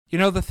You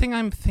know, the thing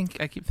I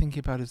keep thinking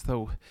about is,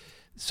 though,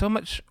 so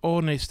much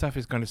ordinary stuff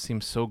is going to seem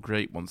so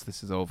great once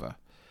this is over.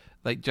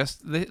 Like,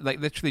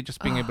 literally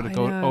just being able to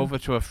go over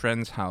to a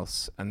friend's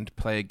house and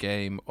play a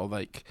game, or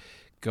like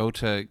go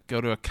to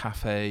a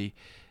cafe.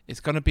 It's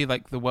going to be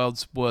like the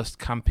world's worst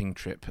camping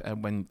trip,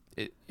 and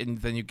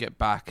then you get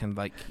back and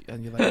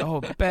you're like, oh,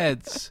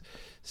 beds,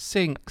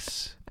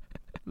 sinks,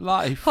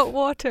 life, hot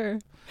water.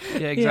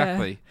 Yeah,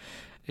 exactly.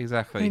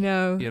 I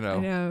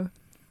know.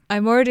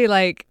 I'm already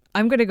like,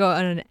 I'm going to go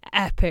on an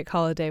epic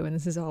holiday when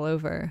this is all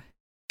over.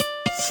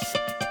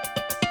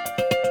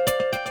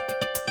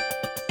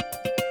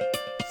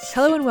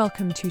 Hello and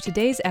welcome to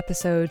today's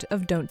episode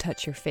of Don't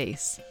Touch Your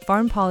Face,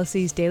 Foreign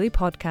Policy's daily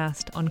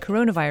podcast on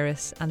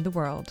coronavirus and the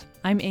world.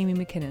 I'm Amy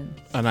McKinnon.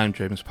 And I'm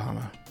James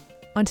Palmer.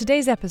 On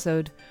today's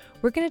episode,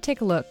 we're going to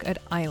take a look at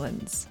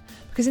islands.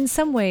 Because in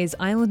some ways,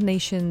 island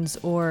nations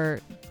or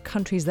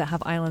countries that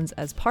have islands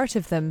as part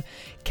of them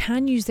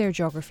can use their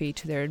geography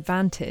to their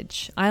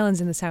advantage.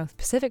 Islands in the South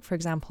Pacific, for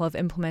example, have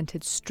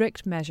implemented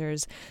strict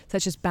measures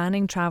such as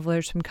banning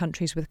travellers from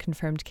countries with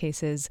confirmed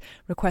cases,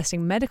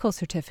 requesting medical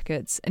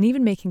certificates, and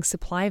even making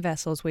supply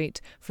vessels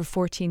wait for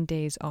 14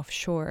 days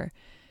offshore.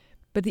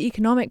 But the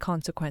economic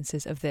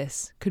consequences of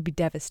this could be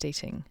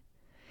devastating.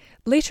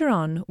 Later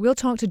on, we'll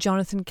talk to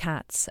Jonathan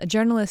Katz, a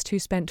journalist who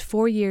spent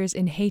 4 years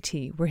in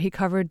Haiti, where he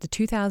covered the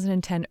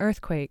 2010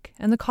 earthquake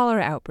and the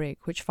cholera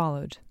outbreak which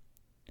followed.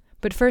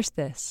 But first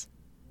this.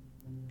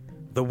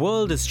 The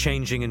world is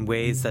changing in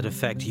ways that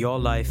affect your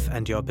life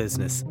and your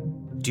business.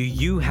 Do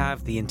you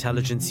have the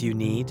intelligence you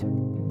need?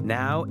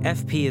 Now,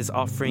 FP is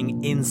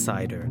offering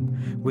Insider.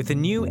 With a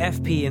new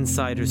FP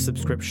Insider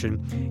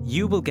subscription,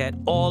 you will get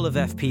all of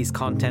FP's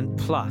content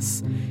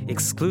plus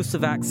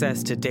exclusive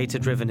access to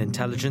data-driven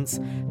intelligence,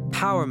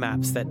 power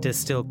maps that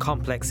distill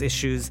complex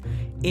issues,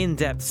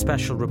 in-depth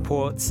special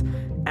reports,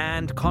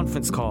 and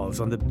conference calls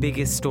on the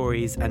biggest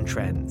stories and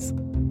trends.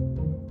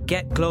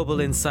 Get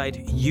global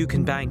insight you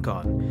can bank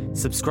on.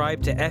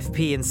 Subscribe to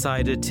FP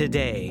Insider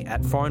today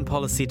at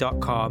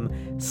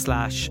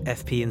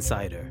foreignpolicy.com/FP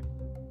Insider.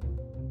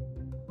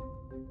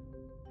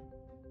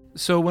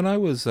 So when I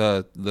was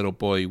a little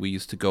boy, we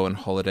used to go on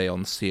holiday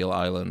on Seal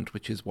Island,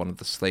 which is one of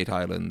the Slate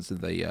Islands in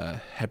the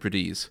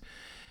Hebrides.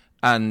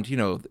 And, you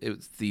know, it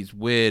was these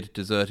weird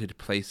deserted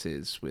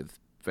places with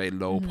very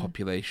low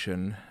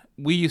population.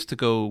 We used to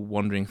go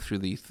wandering through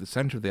the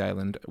center of the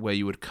island, where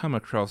you would come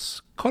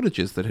across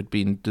cottages that had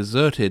been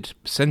deserted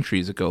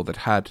centuries ago, that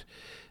had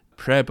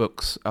prayer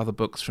books, other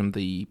books from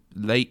the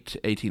late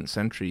 18th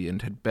century,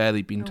 and had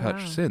barely been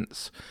touched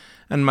since.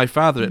 And my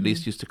father, at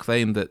least, used to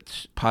claim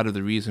that part of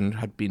the reason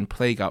had been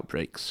plague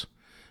outbreaks,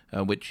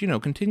 which, you know,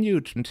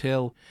 continued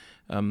until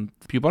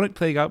bubonic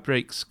plague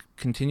outbreaks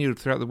continued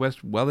throughout the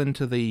West well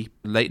into the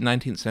late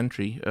 19th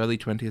century, early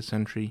 20th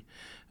century.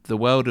 The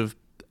world of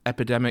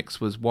epidemics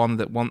was one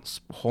that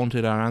once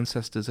haunted our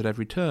ancestors at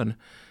every turn,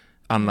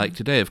 unlike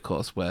today, of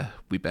course, where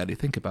we barely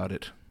think about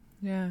it.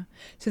 Yeah.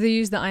 So they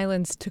used the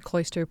islands to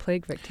cloister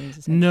plague victims,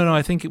 essentially? No,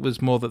 I think it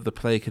was more that the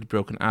plague had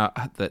broken out,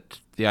 that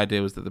the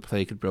idea was that the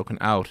plague had broken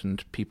out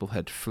and people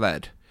had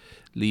fled,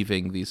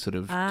 leaving these sort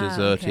of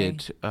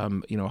deserted,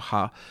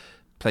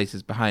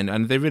 places behind.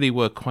 And they really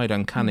were quite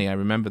uncanny. I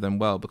remember them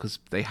well because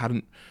they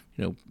hadn't,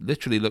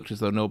 literally looked as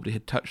though nobody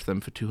had touched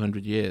them for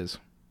 200 years.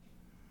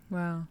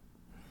 Wow.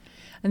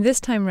 And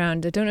this time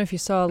round, I don't know if you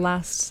saw at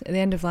the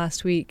end of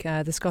last week,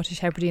 the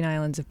Scottish Hebridean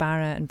Islands of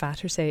Barra and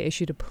Battersea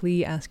issued a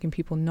plea asking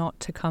people not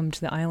to come to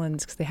the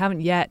islands because they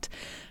haven't yet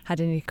had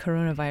any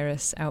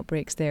coronavirus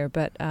outbreaks there.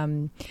 But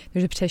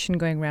there's a petition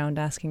going around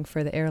asking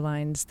for the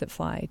airlines that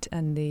fly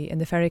and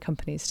the ferry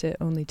companies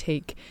to only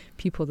take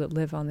people that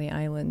live on the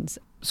islands.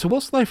 So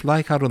what's life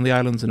like out on the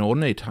islands in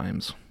ordinary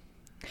times?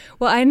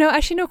 Well, I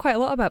actually know quite a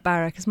lot about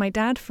Barra because my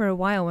dad, for a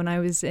while when I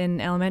was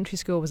in elementary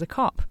school, was a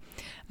cop.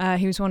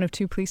 He was one of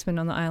 2 policemen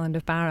on the island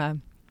of Barra.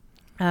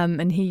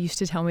 And he used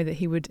to tell me that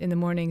in the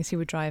mornings, he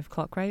would drive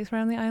clockwise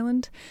around the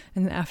island.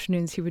 And in the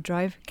afternoons, he would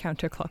drive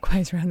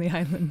counterclockwise around the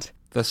island.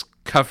 Thus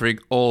covering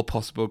all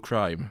possible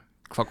crime,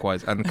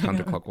 clockwise and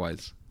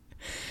counterclockwise.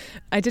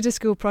 I did a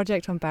school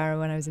project on Barra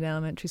when I was in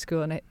elementary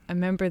school, and I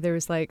remember there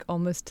was like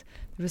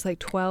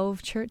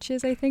 12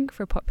 churches, I think,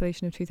 for a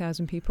population of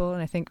 2,000 people,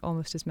 and I think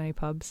almost as many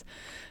pubs.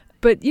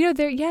 But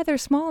they're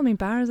small. I mean,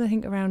 Barra's I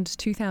think around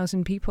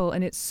 2,000 people,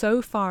 and it's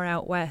so far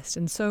out west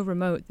and so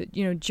remote that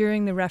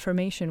during the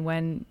Reformation,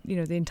 when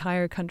the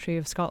entire country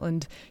of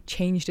Scotland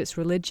changed its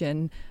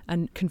religion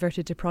and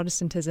converted to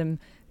Protestantism,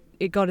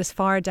 it got as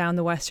far down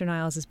the Western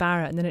Isles as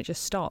Barra, and then it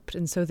just stopped.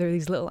 And so there are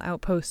these little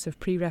outposts of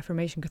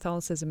pre-Reformation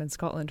Catholicism in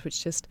Scotland,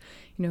 which just,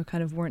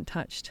 kind of weren't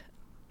touched.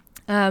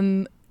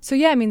 So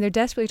yeah, I mean, they're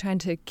desperately trying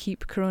to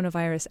keep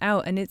coronavirus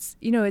out. And it's,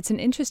 it's an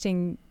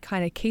interesting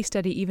kind of case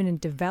study even in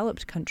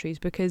developed countries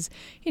because,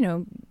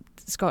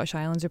 the Scottish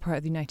Islands are part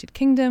of the United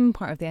Kingdom,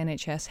 part of the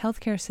NHS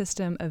healthcare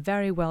system, a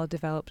very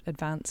well-developed,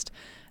 advanced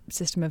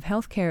system of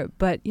healthcare,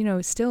 but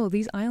still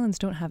these islands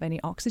don't have any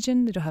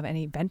oxygen, they don't have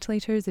any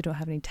ventilators, they don't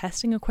have any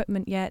testing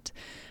equipment yet.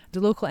 The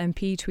local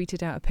MP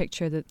tweeted out a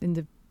picture that in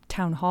the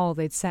town hall,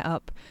 they'd set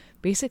up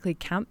basically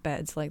camp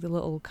beds, like the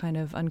little kind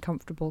of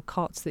uncomfortable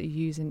cots that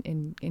you use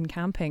in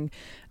camping,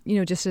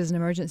 just as an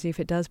emergency if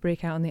it does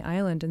break out on the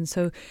island. And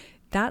so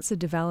that's a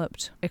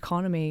developed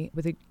economy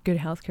with a good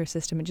healthcare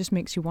system. It just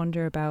makes you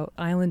wonder about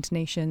island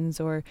nations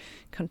or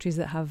countries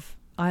that have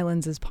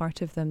islands as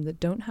part of them that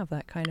don't have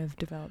that kind of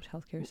developed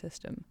healthcare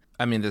system.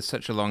 I mean, there's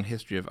such a long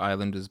history of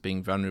islanders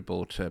being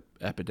vulnerable to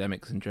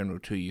epidemics in general,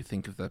 too. You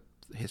think of the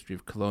history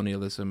of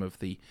colonialism, of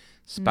the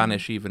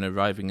Spanish even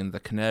arriving in the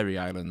Canary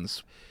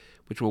Islands,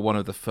 which were one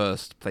of the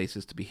first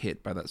places to be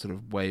hit by that sort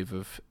of wave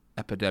of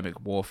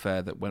epidemic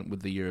warfare that went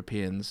with the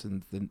Europeans,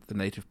 and the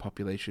native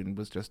population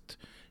was just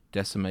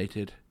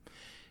decimated.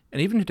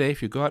 And even today,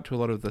 if you go out to a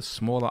lot of the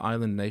smaller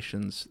island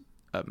nations,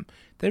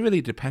 they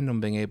really depend on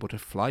being able to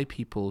fly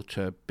people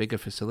to bigger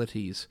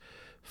facilities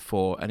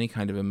for any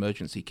kind of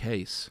emergency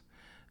case.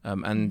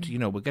 And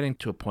we're getting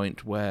to a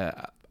point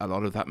where a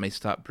lot of that may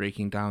start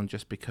breaking down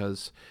just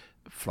because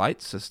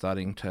flights are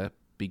starting to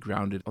be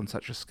grounded on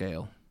such a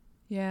scale.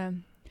 Yeah.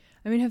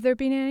 I mean, have there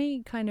been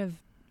any kind of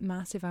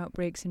massive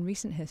outbreaks in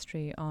recent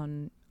history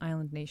on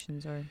island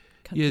nations or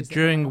countries? Yeah,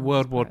 during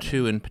World War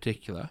II in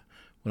particular,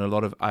 when a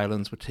lot of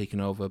islands were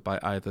taken over by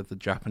either the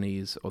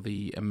Japanese or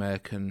the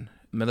American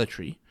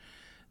military,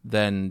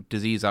 then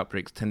disease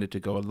outbreaks tended to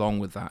go along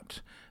with that,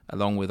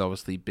 along with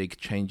obviously big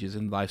changes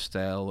in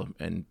lifestyle,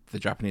 in the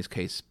Japanese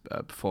case,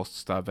 forced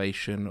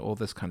starvation, all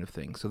this kind of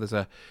thing. So there's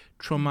a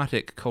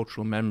traumatic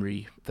cultural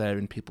memory there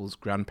in people's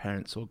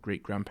grandparents' or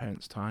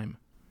great-grandparents' time.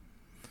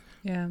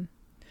 Yeah. And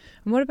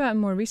what about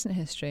in more recent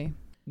history?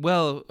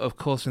 Well, of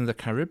course, in the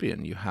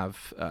Caribbean, you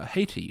have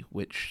Haiti,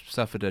 which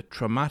suffered a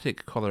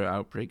traumatic cholera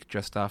outbreak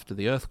just after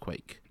the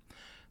earthquake.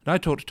 And I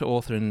talked to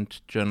author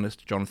and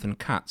journalist Jonathan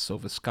Katz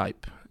over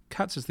Skype.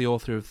 Katz is the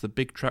author of The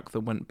Big Truck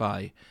That Went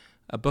By,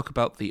 a book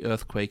about the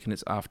earthquake and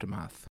its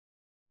aftermath.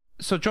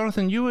 So,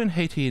 Jonathan, you were in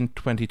Haiti in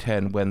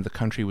 2010 when the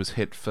country was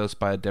hit first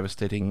by a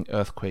devastating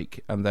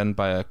earthquake and then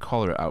by a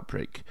cholera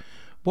outbreak.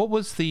 What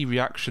was the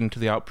reaction to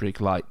the outbreak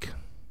like?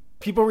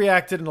 People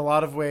reacted in a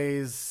lot of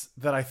ways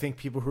that I think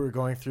people who are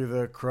going through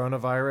the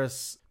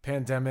coronavirus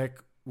pandemic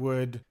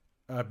would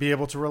be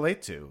able to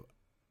relate to.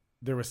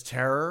 There was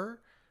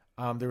terror.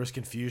 There was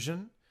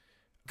confusion.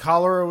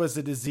 Cholera was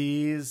a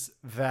disease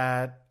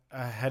that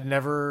had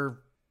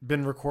never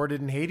been recorded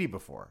in Haiti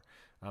before.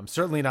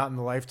 Certainly not in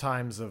the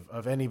lifetimes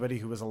of anybody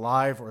who was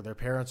alive or their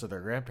parents or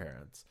their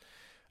grandparents.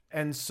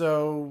 And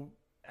so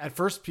at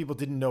first people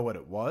didn't know what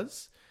it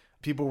was.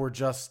 People were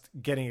just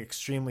getting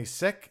extremely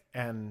sick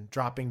and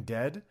dropping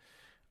dead,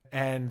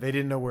 and they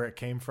didn't know where it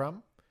came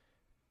from.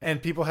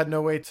 And people had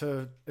no way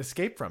to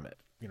escape from it.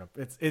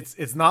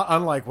 It's not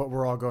unlike what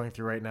we're all going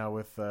through right now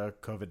with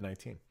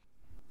COVID-19.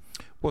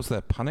 Was there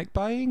panic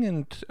buying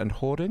and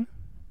hoarding?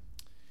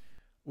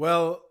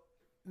 Well,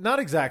 not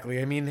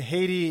exactly. I mean,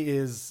 Haiti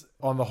is,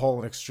 on the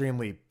whole, an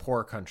extremely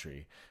poor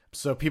country.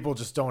 So people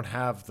just don't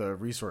have the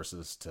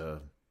resources to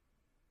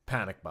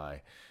panic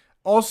buy.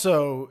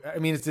 Also, I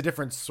mean, it's a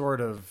different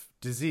sort of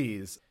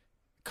disease.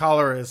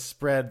 Cholera is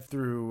spread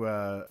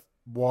through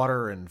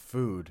water and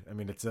food. I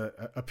mean, it's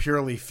a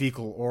purely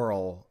fecal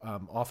oral,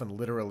 often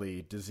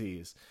literally,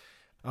 disease.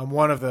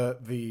 One of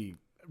the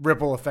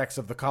ripple effects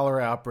of the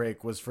cholera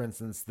outbreak was, for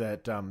instance,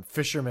 that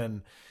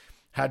fishermen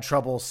had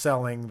trouble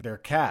selling their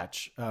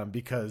catch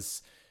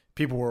because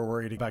people were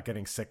worried about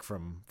getting sick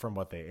from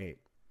what they ate.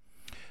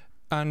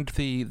 And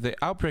the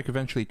outbreak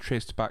eventually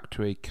traced back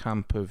to a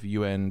camp of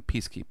UN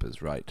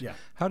peacekeepers, right? Yeah.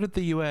 How did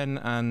the UN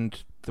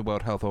and the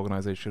World Health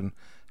Organization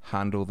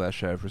handle their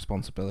share of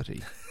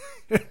responsibility?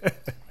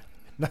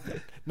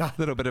 Not a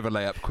little bit of a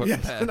layup quote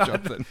there,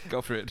 Jonathan.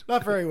 Go for it.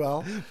 Not very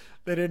well.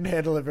 They didn't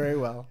handle it very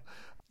well.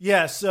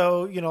 Yeah,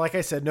 so, like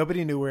I said,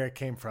 nobody knew where it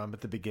came from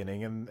at the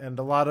beginning. And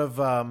a lot of,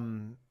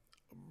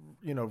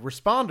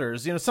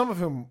 responders, some of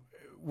whom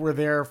were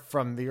there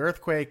from the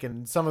earthquake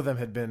and some of them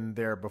had been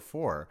there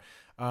before.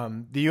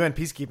 The UN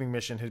peacekeeping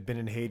mission had been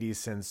in Haiti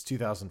since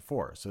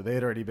 2004. So they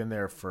had already been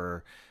there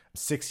for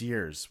 6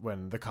 years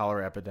when the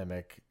cholera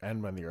epidemic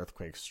and when the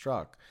earthquake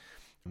struck.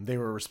 They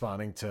were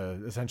responding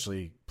to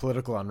essentially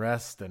political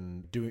unrest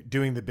and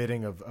doing the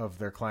bidding of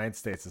their client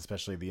states,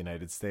 especially the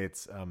United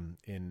States,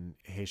 in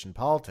Haitian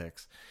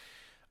politics.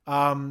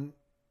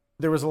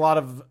 There was a lot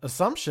of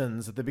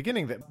assumptions at the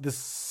beginning that this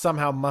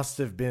somehow must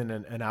have been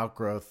an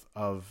outgrowth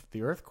of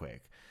the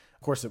earthquake.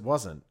 Of course, it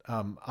wasn't.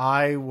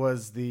 I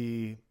was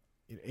the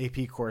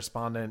AP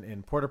correspondent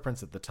in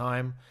Port-au-Prince at the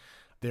time.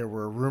 There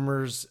were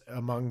rumors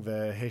among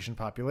the Haitian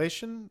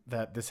population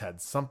that this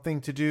had something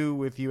to do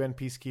with UN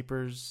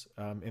peacekeepers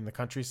in the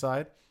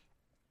countryside.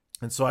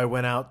 And so I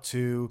went out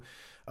to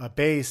a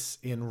base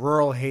in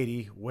rural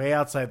Haiti, way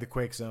outside the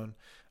quake zone,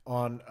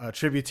 on a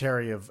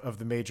tributary of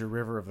the major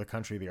river of the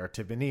country, the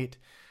Artibonite.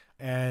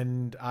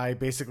 And I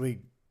basically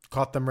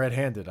caught them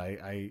red-handed.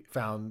 I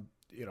found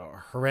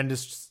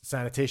horrendous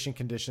sanitation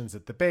conditions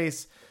at the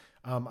base.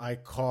 I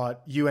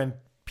caught UN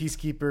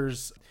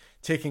peacekeepers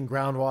taking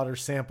groundwater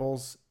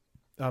samples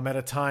at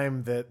a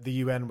time that the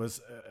UN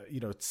was,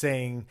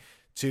 saying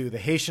to the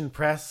Haitian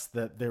press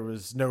that there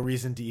was no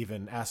reason to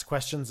even ask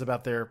questions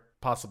about their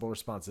possible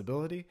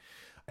responsibility.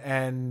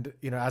 And,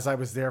 as I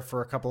was there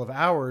for a couple of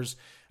hours,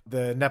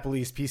 the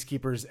Nepalese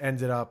peacekeepers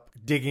ended up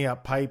digging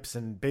up pipes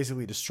and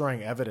basically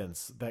destroying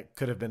evidence that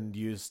could have been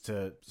used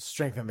to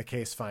strengthen the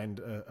case, find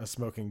a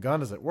smoking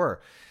gun, as it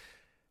were.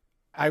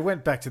 I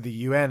went back to the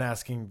UN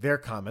asking their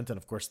comment, and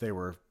of course they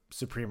were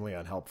supremely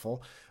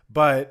unhelpful.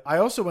 But I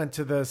also went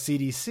to the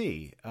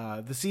CDC.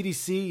 The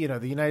CDC,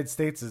 the United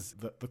States is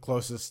the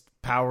closest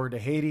power to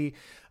Haiti.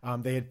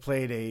 They had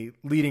played a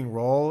leading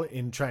role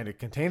in trying to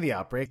contain the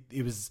outbreak.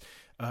 It was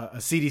a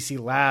CDC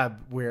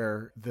lab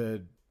where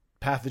the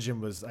pathogen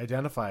was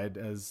identified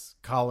as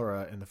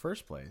cholera in the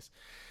first place.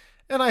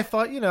 And I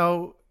thought,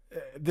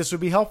 this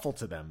would be helpful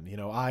to them.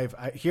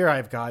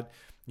 I've got,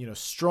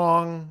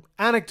 strong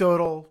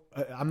anecdotal,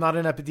 I'm not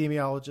an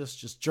epidemiologist,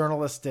 just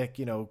journalistic,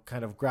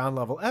 kind of ground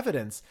level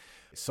evidence.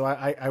 So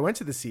I went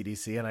to the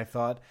CDC and I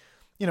thought,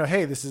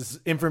 hey, this is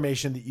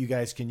information that you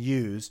guys can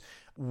use.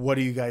 What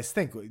do you guys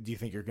think? Do you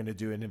think you're going to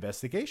do an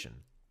investigation?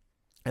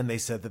 And they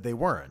said that they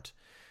weren't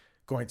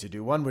going to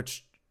do one,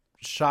 which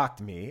shocked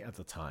me at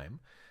the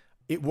time.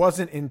 It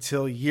wasn't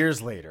until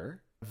years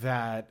later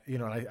that,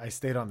 I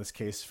stayed on this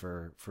case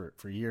for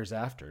years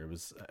after. It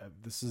was,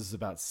 this is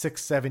about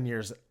 6-7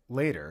 years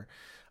later,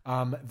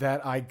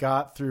 that I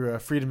got through a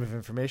Freedom of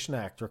Information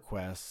Act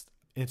request,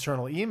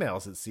 internal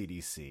emails at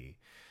CDC,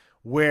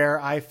 where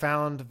I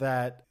found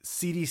that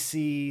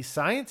CDC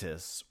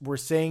scientists were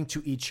saying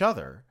to each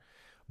other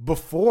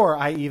before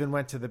I even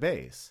went to the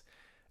base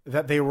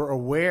that they were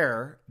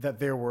aware that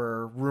there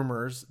were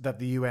rumors that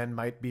the UN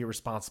might be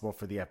responsible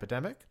for the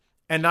epidemic.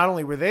 And not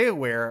only were they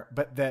aware,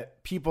 but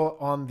that people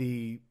on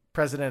the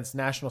President's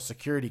National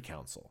Security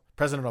Council,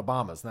 President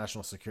Obama's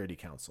National Security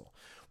Council,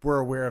 were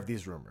aware of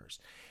these rumors.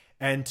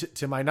 And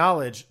to my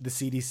knowledge, the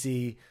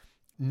CDC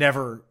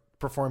never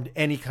performed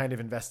any kind of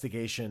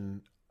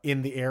investigation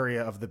in the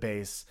area of the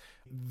base.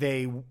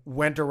 They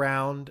went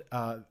around,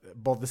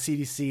 both the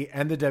CDC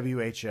and the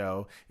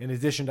WHO, in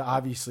addition to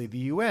obviously the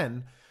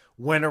UN,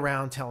 went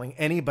around telling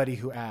anybody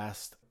who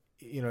asked,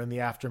 in the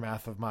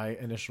aftermath of my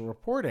initial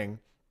reporting,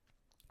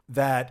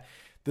 that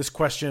this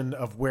question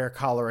of where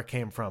cholera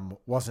came from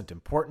wasn't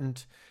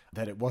important,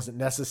 that it wasn't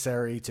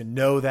necessary to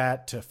know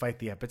that to fight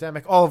the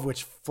epidemic, all of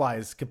which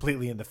flies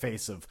completely in the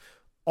face of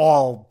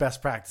all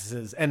best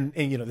practices and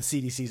the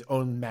CDC's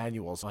own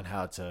manuals on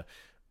how to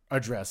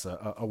address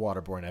a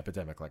waterborne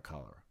epidemic like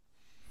cholera.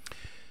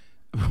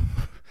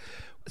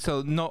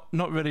 So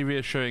not really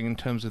reassuring in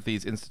terms of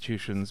these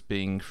institutions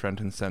being front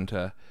and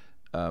center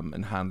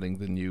and handling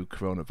the new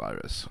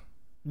coronavirus.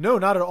 No,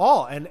 not at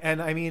all.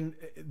 And I mean,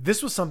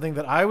 this was something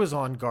that I was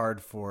on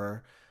guard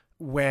for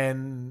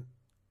when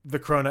the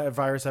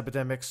coronavirus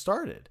epidemic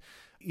started.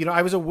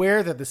 I was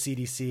aware that the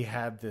CDC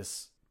had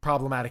this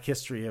problematic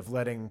history of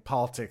letting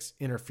politics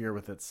interfere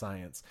with its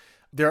science.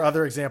 There are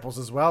other examples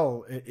as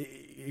well,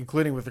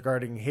 including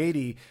regarding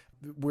Haiti,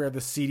 where the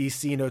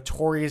CDC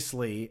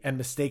notoriously and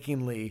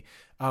mistakenly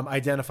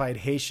identified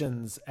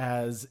Haitians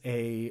as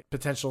a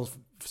potential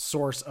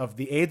source of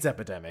the AIDS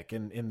epidemic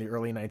in the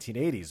early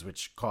 1980s,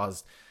 which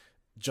caused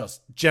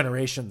just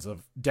generations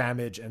of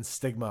damage and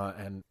stigma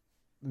and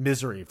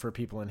misery for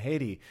people in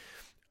Haiti.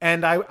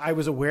 And I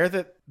was aware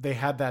that they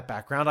had that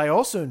background. I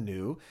also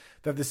knew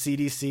that the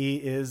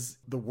CDC is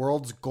the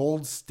world's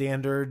gold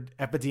standard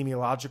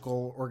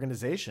epidemiological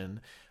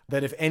organization,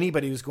 that if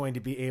anybody was going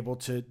to be able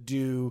to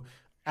do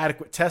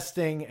adequate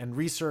testing and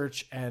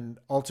research and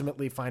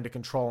ultimately find a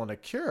control and a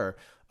cure,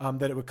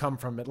 that it would come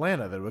from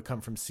Atlanta, that it would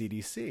come from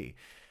CDC.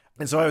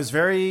 And so I was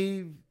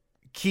very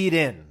keyed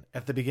in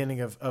at the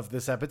beginning of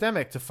this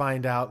epidemic to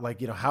find out,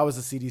 how is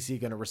the CDC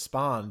going to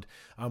respond?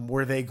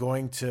 Were they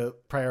going to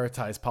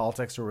prioritize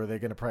politics or were they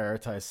going to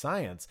prioritize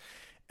science?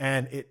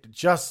 And it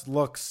just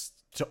looks,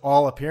 to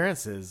all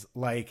appearances,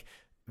 like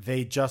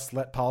they just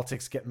let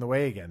politics get in the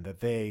way again, that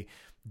they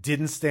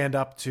didn't stand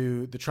up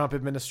to the Trump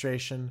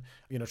administration.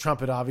 Trump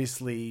had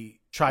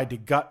obviously tried to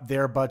gut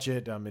their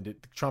budget.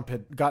 Trump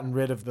had gotten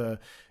rid of the,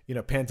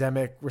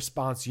 pandemic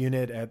response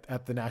unit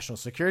at the National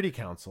Security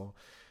Council.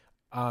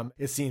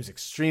 It seems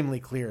extremely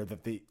clear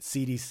that the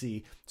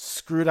CDC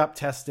screwed up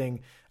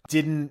testing,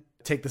 didn't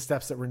take the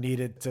steps that were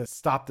needed to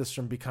stop this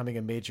from becoming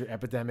a major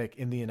epidemic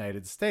in the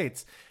United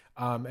States.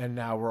 And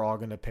now we're all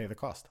going to pay the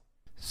cost.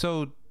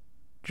 So,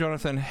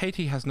 Jonathan,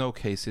 Haiti has no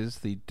cases.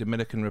 The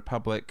Dominican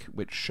Republic,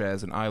 which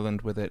shares an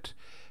island with it,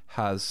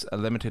 has a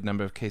limited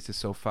number of cases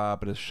so far,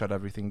 but has shut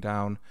everything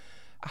down.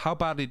 How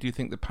badly do you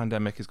think the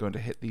pandemic is going to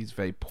hit these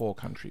very poor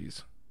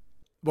countries?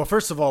 Well,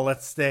 first of all,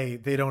 let's say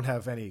they don't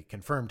have any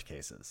confirmed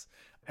cases.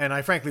 And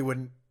I frankly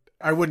wouldn't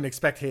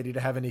expect Haiti to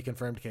have any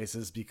confirmed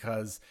cases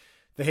because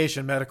the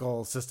Haitian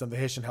medical system, the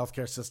Haitian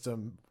healthcare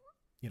system,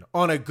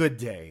 on a good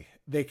day,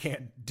 they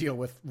can't deal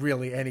with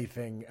really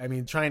anything. I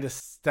mean, trying to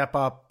step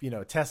up,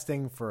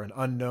 testing for an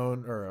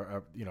unknown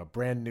or a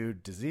brand new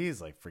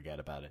disease, forget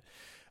about it.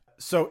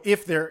 So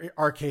if there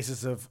are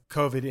cases of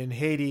COVID in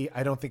Haiti,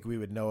 I don't think we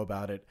would know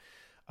about it.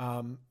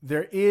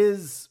 There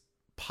is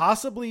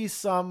possibly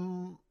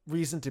some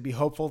reason to be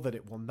hopeful that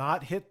it will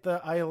not hit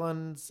the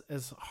islands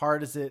as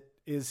hard as it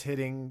is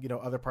hitting,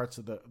 other parts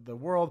of the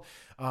world.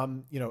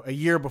 A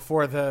year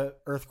before the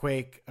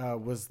earthquake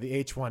was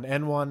the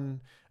H1N1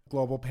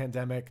 global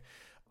pandemic.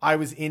 I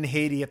was in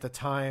Haiti at the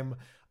time.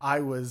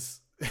 I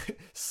was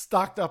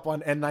stocked up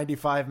on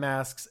N95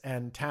 masks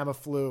and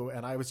Tamiflu,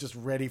 and I was just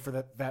ready for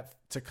that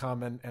to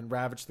come and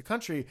ravage the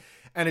country.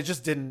 And it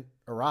just didn't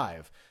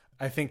arrive.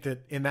 I think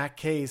that in that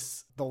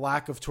case, the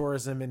lack of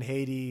tourism in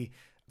Haiti,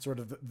 sort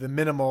of the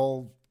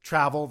minimal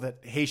travel that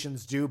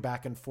Haitians do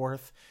back and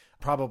forth,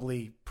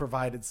 probably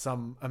provided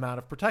some amount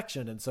of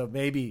protection. And so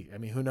maybe,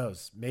 who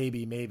knows,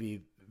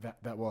 maybe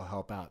that will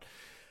help out.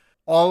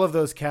 All of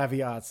those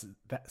caveats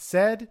that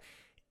said,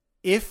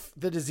 if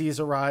the disease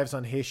arrives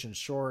on Haitian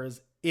shores,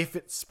 if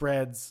it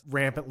spreads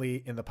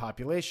rampantly in the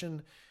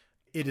population,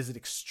 it is an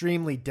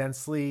extremely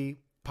densely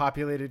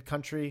populated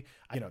country.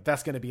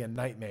 That's going to be a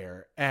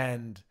nightmare.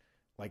 And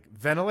like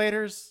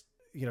ventilators,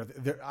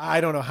 I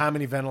don't know how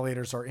many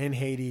ventilators are in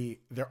Haiti.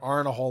 There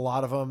aren't a whole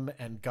lot of them,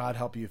 and God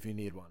help you if you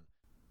need one.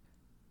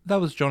 That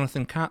was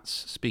Jonathan Katz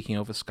speaking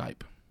over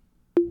Skype.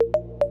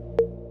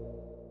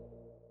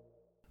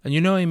 And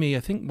Amy, I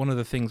think one of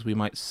the things we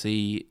might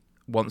see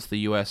once the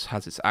US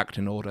has its act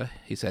in order,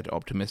 he said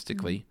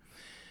optimistically,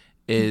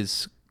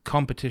 is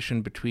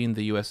competition between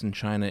the US and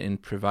China in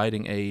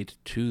providing aid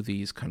to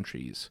these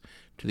countries,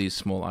 to these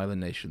small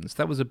island nations.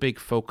 That was a big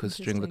focus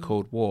during the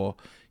Cold War,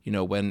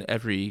 when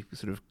every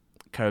sort of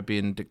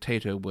Caribbean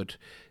dictator would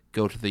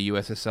go to the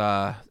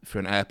USSR for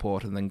an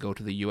airport and then go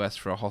to the US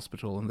for a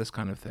hospital and this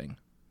kind of thing.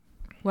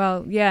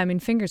 Well, yeah,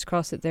 fingers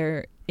crossed that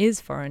there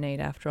is foreign aid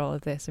after all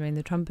of this.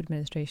 The Trump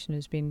administration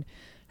has been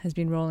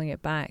rolling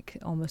it back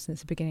almost since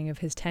the beginning of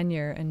his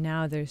tenure, and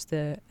now there's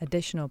the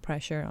additional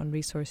pressure on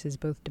resources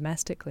both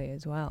domestically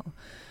as well.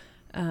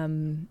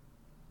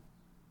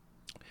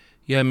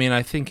 Yeah,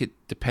 I think it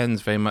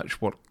depends very much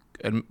what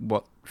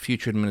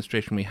future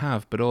administration we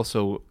have, but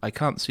also I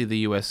can't see the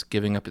US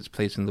giving up its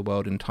place in the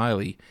world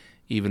entirely,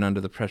 even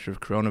under the pressure of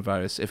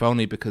coronavirus, if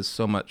only because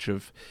so much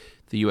of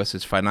the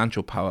US's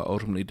financial power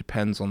ultimately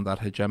depends on that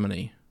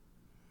hegemony.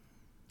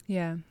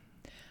 Yeah.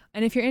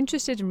 And if you're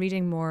interested in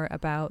reading more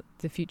about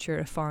the future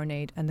of foreign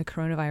aid and the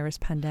coronavirus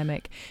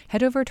pandemic,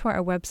 head over to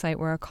our website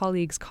where our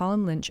colleagues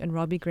Colin Lynch and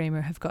Robbie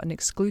Gramer have got an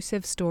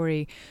exclusive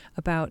story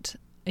about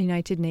a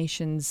United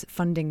Nations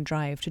funding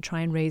drive to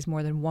try and raise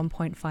more than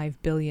 $1.5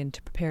 billion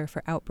to prepare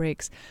for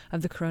outbreaks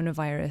of the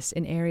coronavirus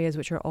in areas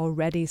which are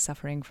already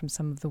suffering from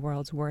some of the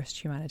world's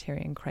worst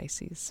humanitarian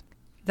crises.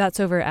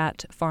 That's over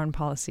at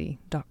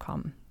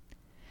foreignpolicy.com.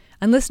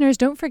 And listeners,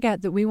 don't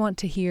forget that we want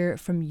to hear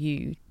from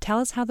you. Tell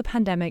us how the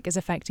pandemic is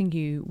affecting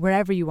you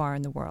wherever you are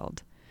in the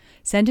world.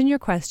 Send in your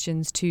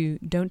questions to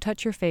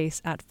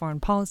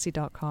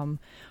don'ttouchyourface@foreignpolicy.com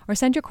or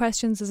send your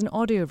questions as an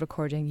audio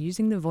recording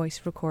using the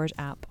Voice Record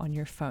app on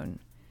your phone.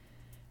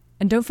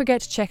 And don't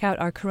forget to check out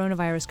our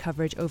coronavirus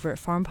coverage over at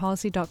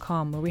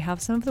foreignpolicy.com, where we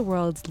have some of the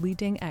world's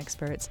leading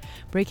experts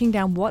breaking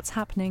down what's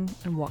happening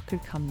and what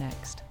could come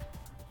next.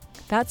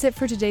 That's it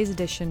for today's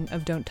edition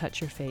of Don't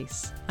Touch Your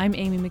Face. I'm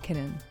Amy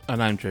McKinnon.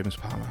 And I'm James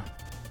Palmer.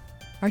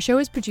 Our show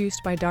is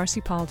produced by Darcy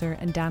Palder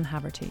and Dan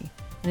Haverty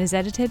and is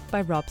edited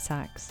by Rob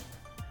Sachs.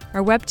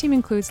 Our web team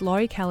includes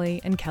Laurie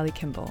Kelly and Kelly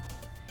Kimball.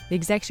 The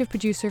executive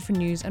producer for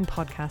news and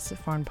podcasts at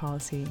Foreign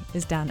Policy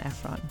is Dan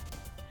Efron.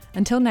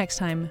 Until next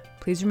time,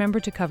 please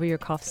remember to cover your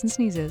coughs and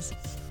sneezes.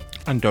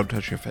 And don't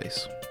touch your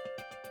face.